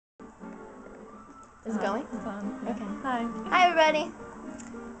Is it going? It's on. Yeah. Okay. Hi. Hi everybody.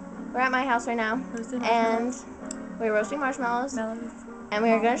 We're at my house right now, and we're roasting marshmallows, and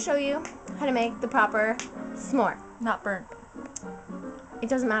we're going to show you how to make the proper s'more. Not burnt. It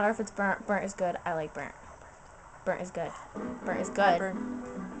doesn't matter if it's burnt. Burnt is good. I like burnt. Burnt is good. Burnt is good. Burnt.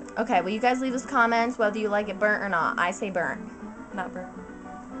 Okay, well you guys leave us comments whether you like it burnt or not. I say burnt. Not burnt.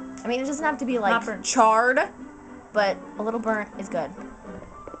 I mean, it doesn't have to be like charred, but a little burnt is good.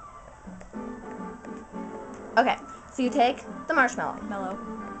 Okay, so you take the marshmallow. Mellow.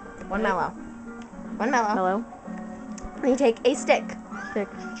 One mellow. One mellow. Mellow. And you take a stick. Stick.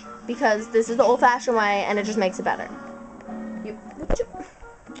 Because this is the old-fashioned way, and it just makes it better. You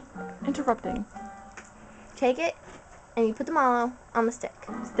Interrupting. take it, and you put the mallow on the stick.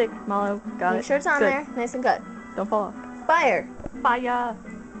 Stick. Mallow. Got it. Make sure it's on good. there, nice and good. Don't fall off. Fire. Fire.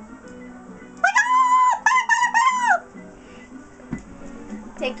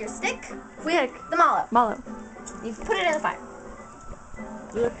 Take your stick with the mallow. Mallow. You put it in the fire.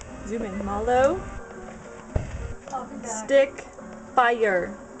 Look. Zoom in. Mallow. Stick.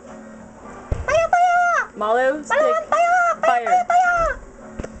 Fire. Fire, fire! Mallow. Stick. Fire, fire, fire, fire!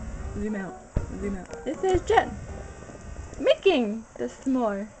 Zoom out. Zoom out. This is Jen. Making the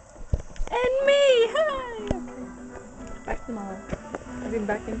s'more. And me. Hi. Okay. Back to the mallow. Moving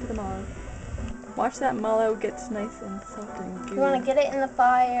back into the mallow. Watch that mallow gets nice and soft and gooey. You want to get it in the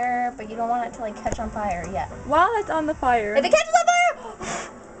fire, but you don't want it to like catch on fire yet. While it's on the fire, If it catches on fire,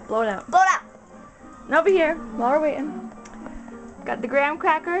 blow it out. blow it out. And over here, while we're waiting, got the graham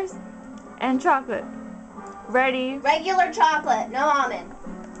crackers and chocolate. Ready. Regular chocolate, no almond.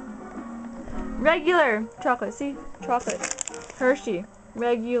 Regular chocolate. See? Chocolate. Hershey.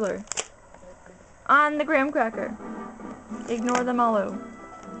 Regular. On the graham cracker. Ignore the mallow.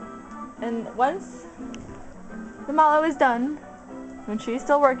 And once the mallow is done, when she's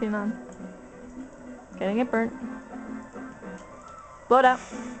still working on getting it burnt, blow it out.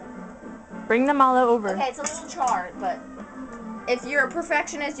 Bring the mallow over. Okay, it's a little charred, but if you're a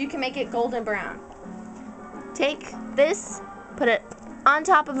perfectionist, you can make it golden brown. Take this, put it on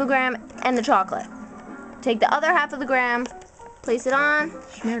top of the graham and the chocolate. Take the other half of the graham, place it on.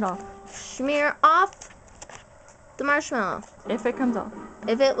 Smear it off. Smear off the marshmallow. If it comes off.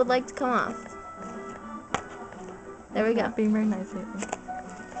 If it would like to come off. There we go. Not being very nice lately.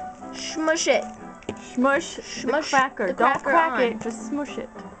 Smush it. Smush the cracker. the Don't cracker crack on. it, just smush it.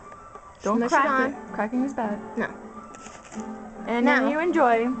 Don't Smush crack it on. it. Cracking is bad. No. And Now- then you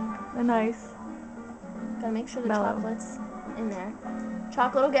enjoy the nice Gotta make sure the mellow. chocolate's in there.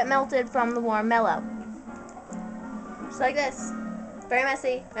 Chocolate will get melted from the warm mellow. Just like this. Very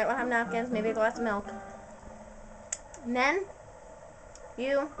messy. Might want to have napkins, maybe a glass of milk. And then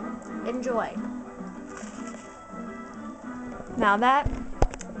you enjoy. Now that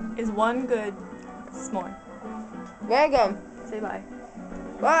is one good s'more. Very good. Say bye.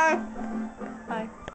 Bye. Bye.